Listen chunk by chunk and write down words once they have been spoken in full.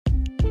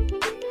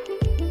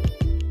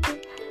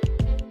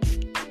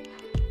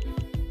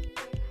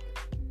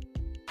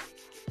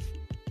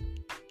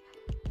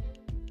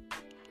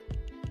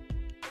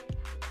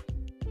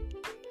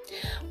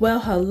Well,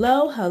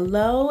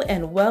 hello,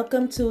 and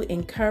welcome to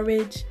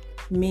Encourage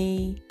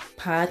Me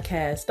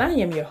podcast. I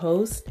am your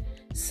host,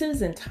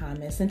 Susan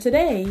Thomas, and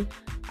today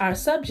our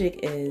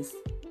subject is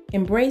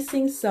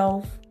Embracing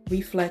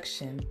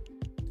Self-Reflection,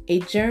 a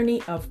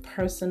journey of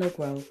personal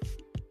growth.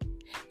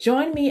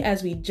 Join me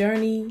as we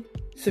journey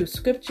through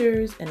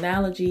scriptures,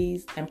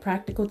 analogies, and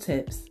practical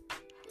tips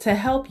to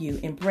help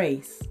you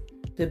embrace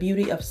the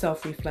beauty of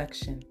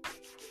self-reflection.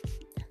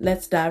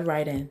 Let's dive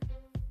right in.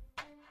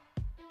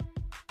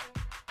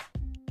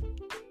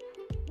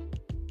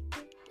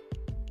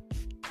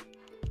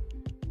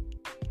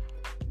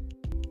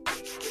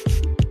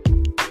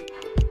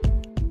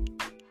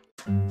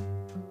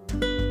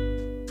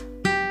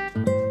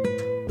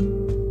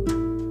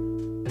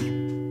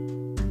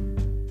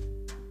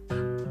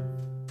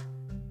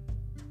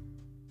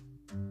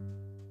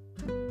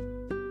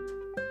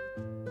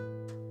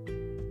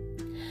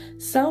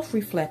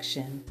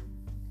 Self-reflection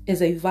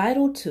is a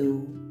vital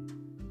tool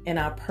in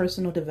our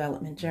personal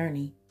development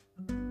journey.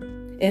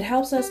 It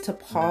helps us to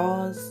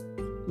pause,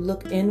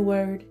 look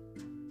inward,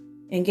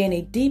 and gain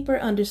a deeper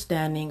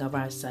understanding of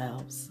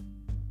ourselves.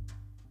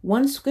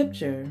 One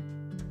scripture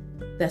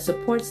that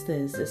supports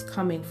this is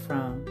coming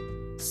from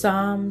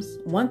Psalms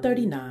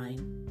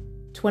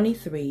 139,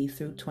 23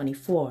 through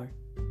 24,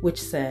 which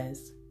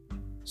says,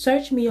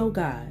 "Search me, O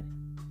God,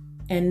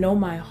 and know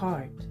my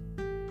heart.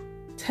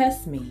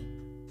 Test me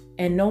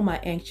and know my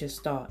anxious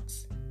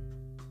thoughts.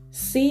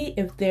 See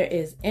if there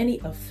is any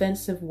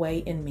offensive way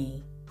in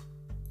me,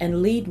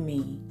 and lead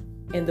me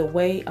in the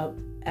way of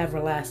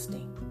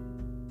everlasting."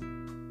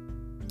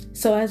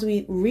 So as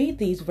we read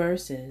these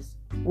verses,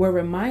 we're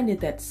reminded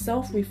that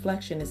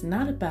self-reflection is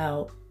not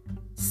about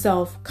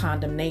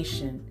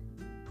self-condemnation,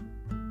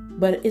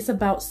 but it's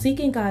about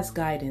seeking God's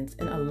guidance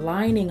and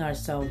aligning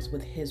ourselves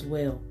with His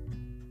will.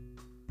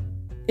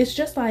 It's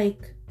just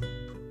like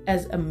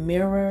as a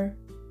mirror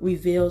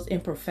reveals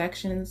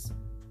imperfections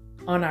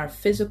on our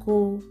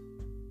physical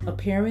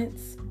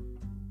appearance,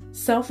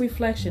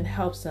 self-reflection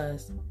helps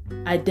us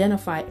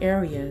identify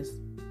areas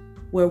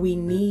where we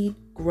need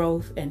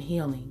growth and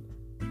healing.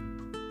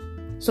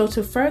 So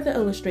to further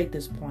illustrate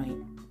this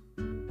point,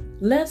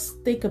 let's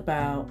think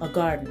about a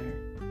gardener.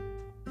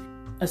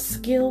 A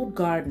skilled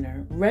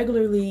gardener,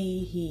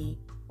 regularly he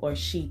or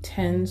she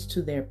tends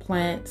to their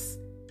plants,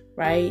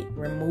 right?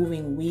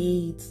 Removing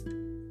weeds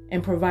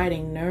and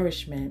providing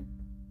nourishment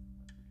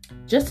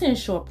just to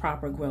ensure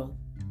proper growth.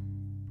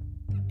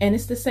 And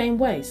it's the same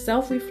way.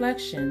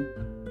 Self-reflection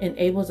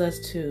enables us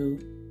to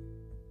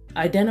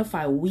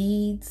identify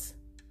weeds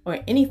or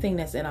anything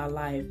that's in our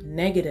life,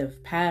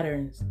 negative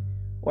patterns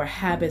or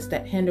habits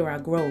that hinder our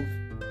growth,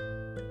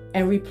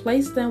 and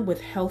replace them with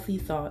healthy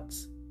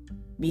thoughts,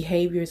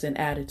 behaviors, and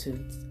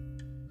attitudes.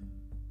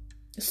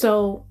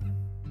 So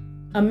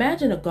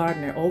imagine a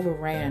gardener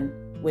overran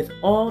with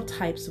all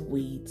types of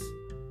weeds.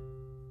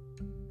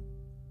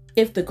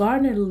 If the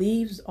gardener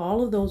leaves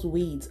all of those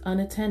weeds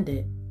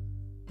unattended,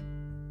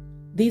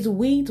 these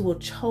weeds will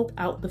choke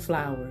out the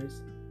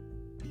flowers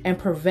and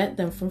prevent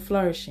them from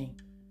flourishing.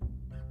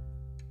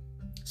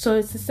 So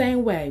it's the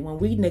same way when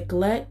we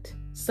neglect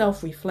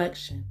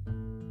self-reflection,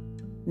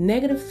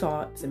 negative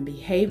thoughts and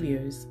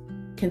behaviors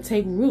can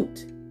take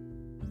root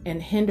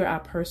and hinder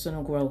our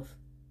personal growth.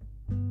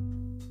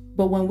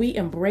 But when we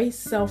embrace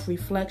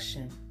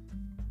self-reflection,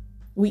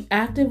 we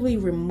actively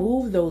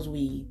remove those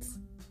weeds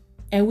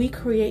and we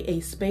create a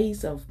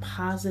space of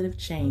positive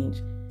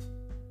change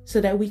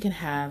so that we can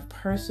have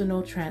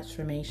personal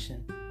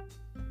transformation.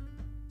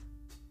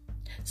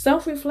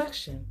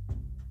 Self-reflection,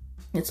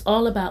 it's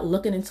all about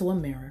looking into a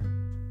mirror,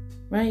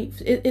 right?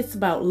 It's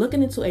about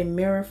looking into a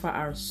mirror for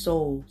our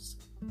souls.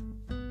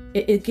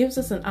 It gives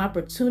us an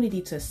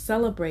opportunity to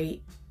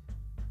celebrate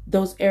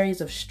those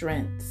areas of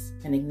strengths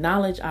and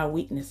acknowledge our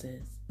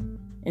weaknesses.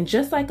 And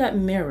just like that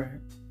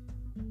mirror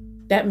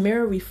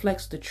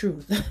reflects the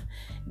truth.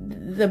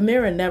 The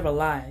mirror never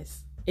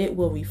lies. It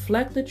will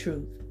reflect the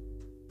truth.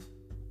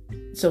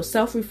 So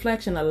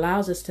self-reflection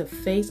allows us to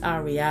face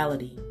our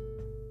reality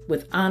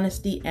with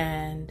honesty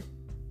and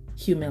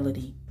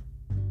humility.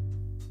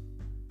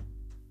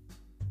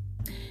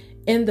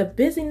 In the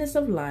busyness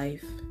of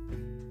life,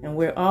 and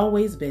we're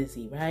always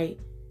busy, right?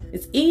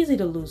 It's easy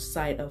to lose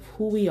sight of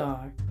who we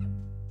are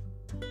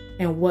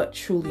and what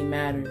truly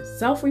matters.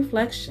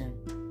 Self-reflection,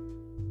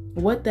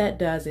 what that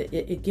does,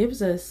 it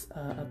gives us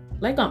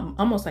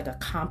almost like a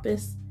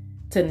compass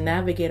to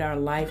navigate our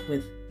life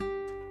with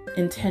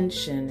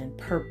intention and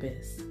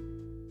purpose.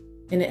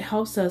 And it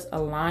helps us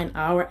align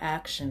our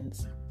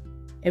actions,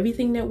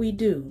 everything that we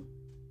do,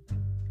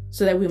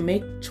 so that we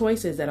make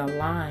choices that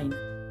align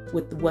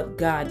with what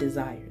God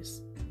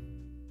desires.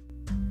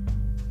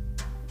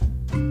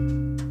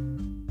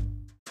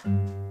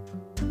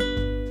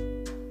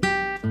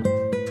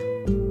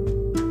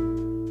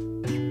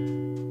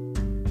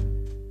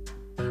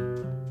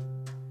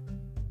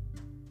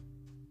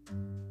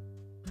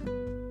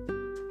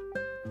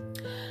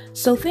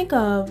 So think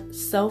of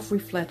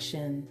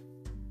self-reflection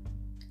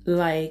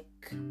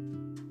like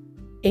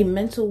a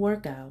mental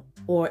workout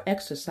or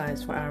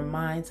exercise for our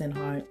minds and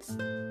hearts.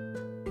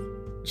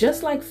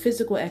 Just like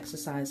physical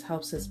exercise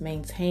helps us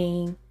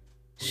maintain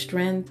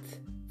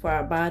strength for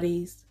our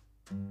bodies,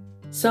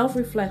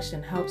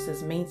 self-reflection helps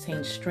us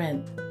maintain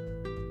strength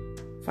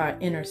for our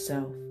inner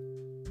self.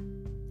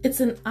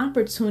 It's an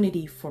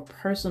opportunity for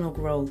personal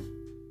growth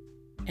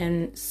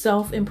and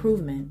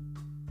self-improvement.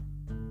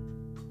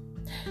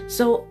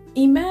 So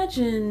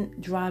imagine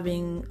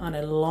driving on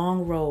a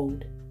long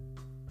road,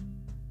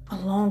 a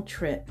long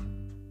trip.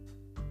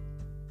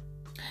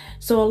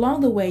 So along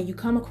the way, you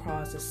come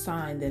across a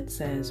sign that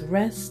says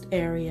rest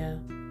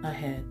area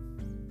ahead.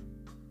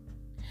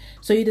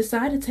 So you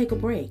decide to take a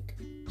break,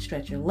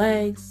 stretch your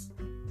legs,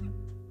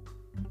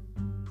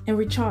 and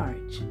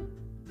recharge.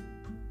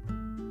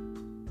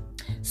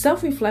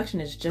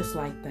 Self-reflection is just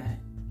like that.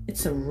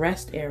 It's a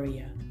rest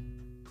area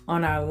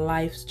on our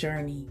life's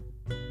journey.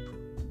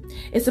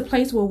 It's a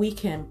place where we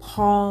can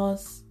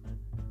pause,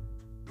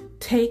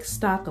 take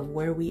stock of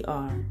where we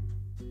are,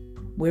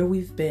 where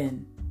we've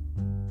been,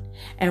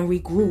 and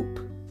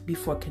regroup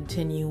before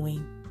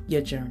continuing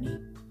your journey.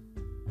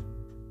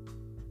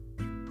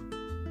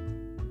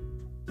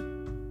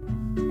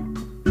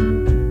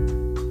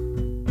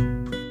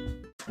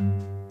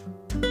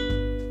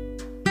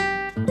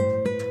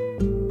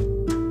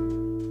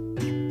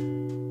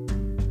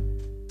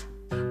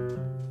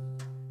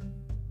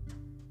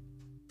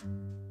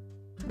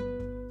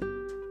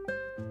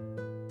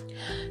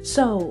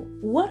 So,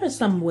 what are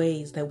some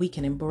ways that we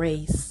can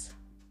embrace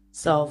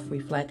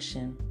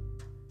self-reflection?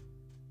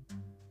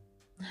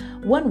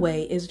 One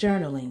way is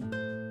journaling.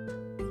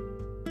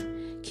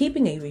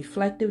 Keeping a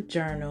reflective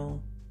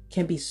journal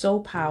can be so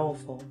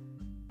powerful,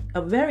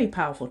 a very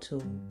powerful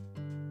tool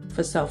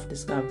for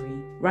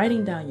self-discovery.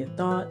 Writing down your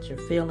thoughts, your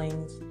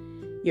feelings,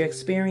 your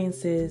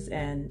experiences,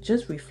 and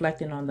just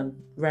reflecting on them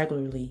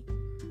regularly,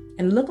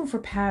 and looking for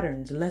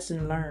patterns,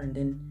 lessons learned,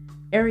 and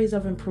areas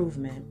of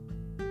improvement.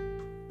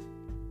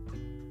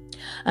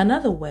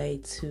 Another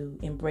way to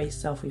embrace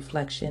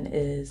self-reflection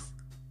is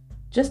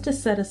just to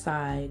set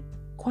aside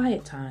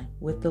quiet time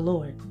with the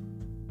Lord.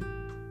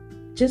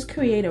 Just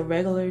create a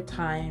regular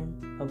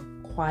time of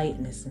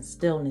quietness and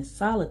stillness,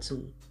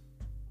 solitude,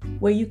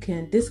 where you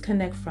can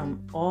disconnect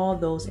from all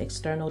those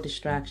external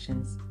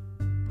distractions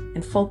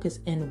and focus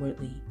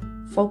inwardly,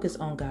 focus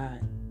on God.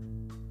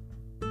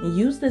 And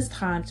use this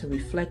time to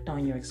reflect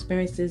on your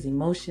experiences,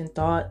 emotions,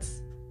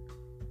 thoughts.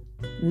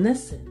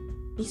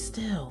 Listen, be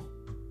still,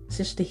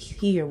 just to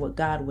hear what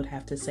God would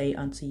have to say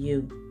unto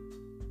you.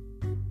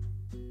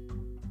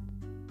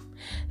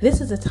 This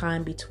is a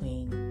time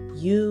between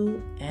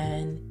you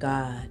and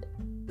God,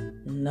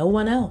 no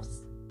one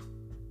else.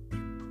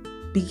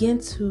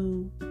 Begin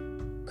to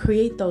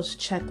create those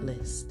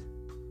checklists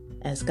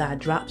as God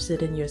drops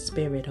it in your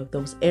spirit of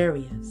those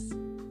areas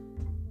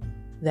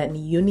that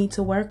you need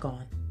to work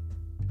on.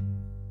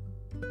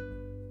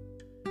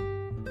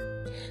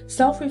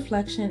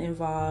 Self-reflection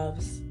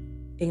involves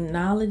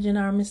acknowledging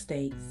our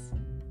mistakes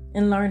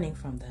and learning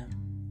from them.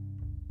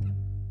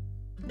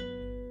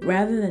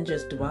 Rather than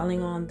just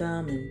dwelling on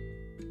them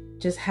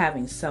and just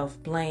having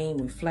self-blame,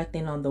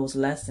 reflecting on those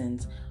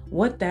lessons,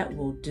 what that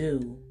will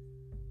do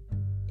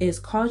is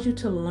cause you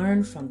to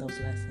learn from those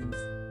lessons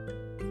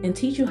and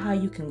teach you how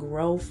you can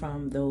grow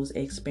from those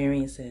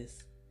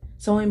experiences.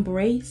 So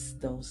embrace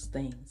those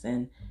things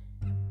and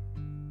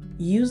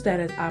use that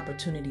as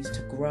opportunities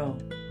to grow.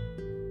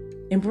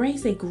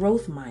 Embrace a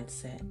growth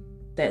mindset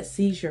that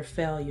sees your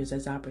failures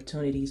as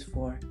opportunities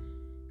for,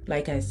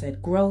 like I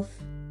said, growth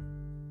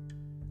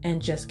and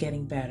just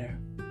getting better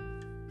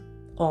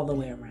all the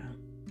way around.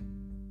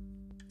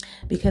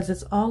 Because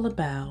it's all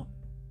about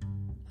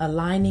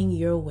aligning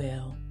your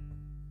will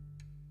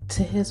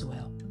to His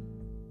will.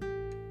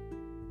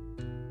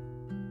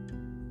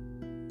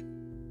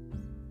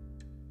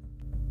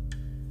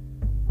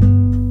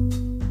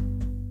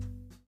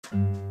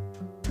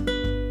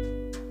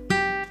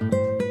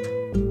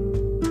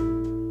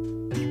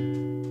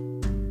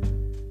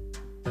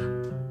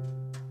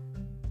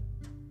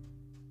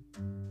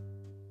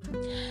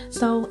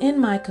 So, in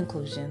my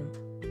conclusion,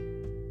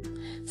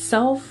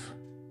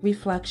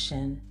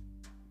 self-reflection,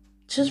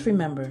 just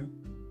remember,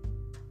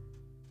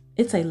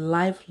 it's a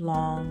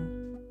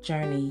lifelong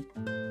journey,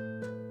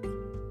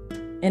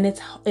 and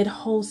it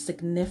holds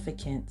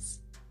significance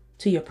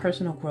to your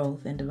personal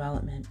growth and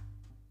development.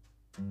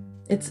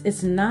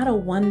 It's not a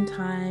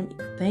one-time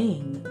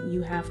thing.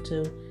 You have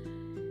to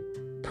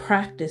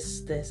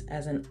practice this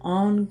as an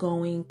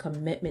ongoing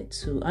commitment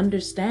to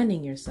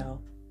understanding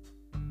yourself,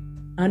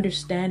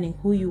 understanding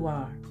who you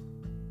are,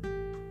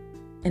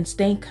 and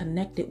staying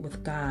connected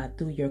with God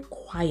through your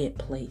quiet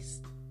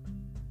place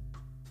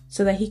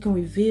so that He can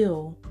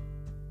reveal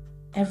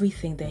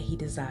everything that He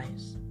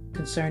desires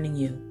concerning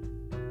you.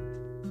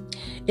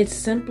 It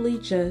simply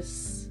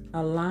just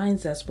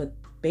aligns us with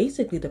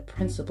basically the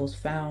principles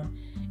found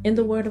in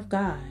the Word of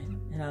God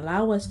and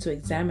allow us to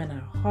examine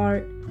our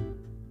heart,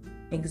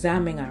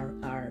 examine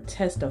our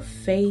test of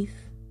faith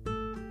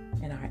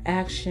and our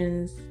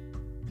actions,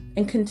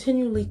 and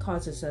continually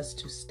causes us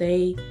to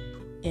stay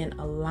in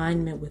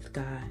alignment with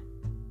God.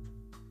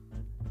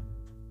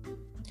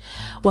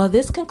 Well,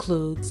 this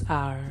concludes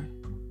our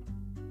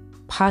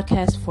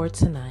podcast for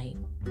tonight.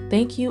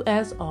 Thank you,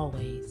 as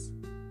always,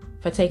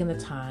 for taking the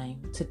time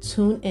to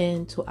tune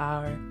in to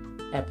our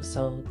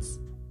episodes.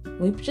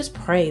 We just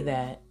pray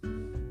that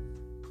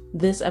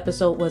this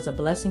episode was a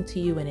blessing to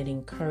you and it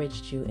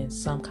encouraged you in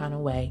some kind of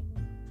way.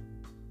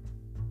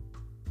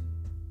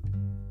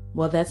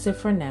 Well, that's it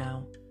for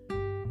now.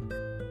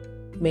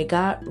 May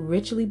God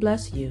richly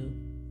bless you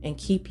and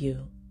keep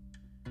you.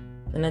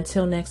 And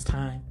until next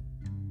time,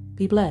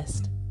 be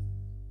blessed.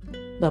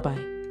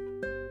 Bye-bye.